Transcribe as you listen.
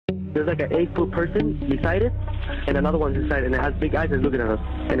There's like an 8-foot person beside it, and another one's inside, and it has big eyes and looking at us,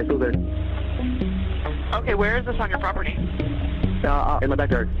 and it's still there. Okay, where is this on your property? In my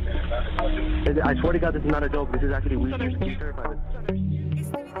backyard. I swear to God, this is not a joke. This is actually weird. So there's two. Terrified.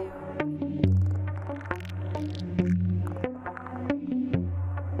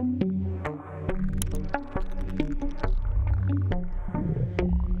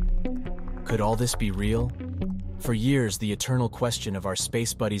 Could all this be real? For years, the eternal question of our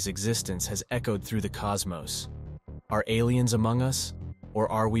space buddy's existence has echoed through the cosmos. Are aliens among us,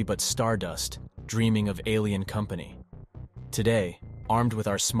 or are we but stardust, dreaming of alien company? Today, armed with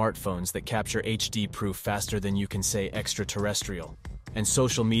our smartphones that capture HD proof faster than you can say extraterrestrial, and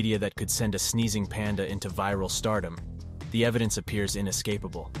social media that could send a sneezing panda into viral stardom, the evidence appears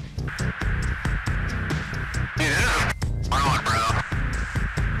inescapable. Yeah, wrong, bro.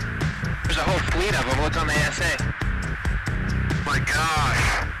 There's a whole fleet of them. Look on the ASA. My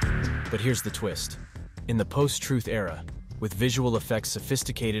gosh. But here's the twist. In the post-truth era, with visual effects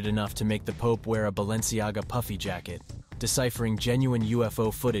sophisticated enough to make the Pope wear a Balenciaga puffy jacket, deciphering genuine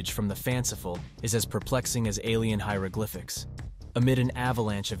UFO footage from the fanciful is as perplexing as alien hieroglyphics. Amid an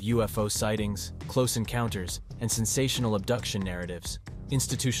avalanche of UFO sightings, close encounters, and sensational abduction narratives,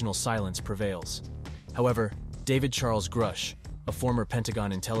 institutional silence prevails. However, David Charles Grush, a former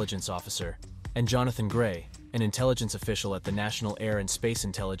Pentagon intelligence officer, and Jonathan Gray, an intelligence official at the National Air and Space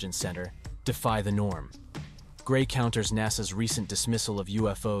Intelligence Center, defy the norm. Gray counters NASA's recent dismissal of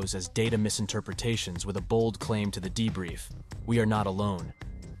UFOs as data misinterpretations with a bold claim to the debrief: "We are not alone."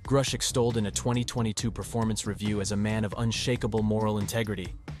 Grush, extolled in a 2022 performance review as a man of unshakable moral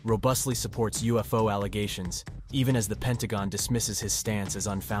integrity, robustly supports UFO allegations, even as the Pentagon dismisses his stance as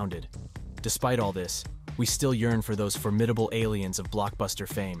unfounded. Despite all this, we still yearn for those formidable aliens of blockbuster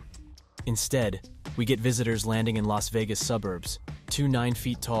fame. Instead, we get visitors landing in Las Vegas suburbs, two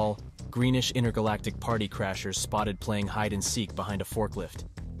 9-feet-tall, greenish intergalactic party crashers spotted playing hide-and-seek behind a forklift.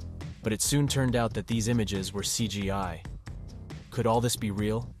 But it soon turned out that these images were CGI. Could all this be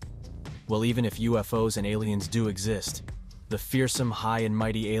real? Well, even if UFOs and aliens do exist, the fearsome, high and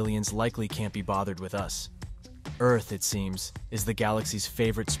mighty aliens likely can't be bothered with us. Earth, it seems, is the galaxy's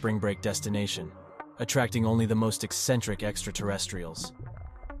favorite spring break destination, attracting only the most eccentric extraterrestrials.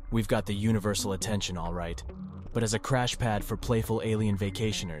 We've got the universal attention, all right, but as a crash pad for playful alien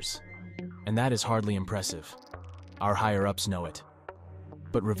vacationers. And that is hardly impressive. Our higher-ups know it.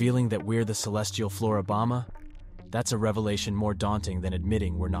 But revealing that we're the celestial Floribama? That's a revelation more daunting than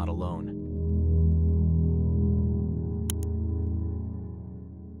admitting we're not alone.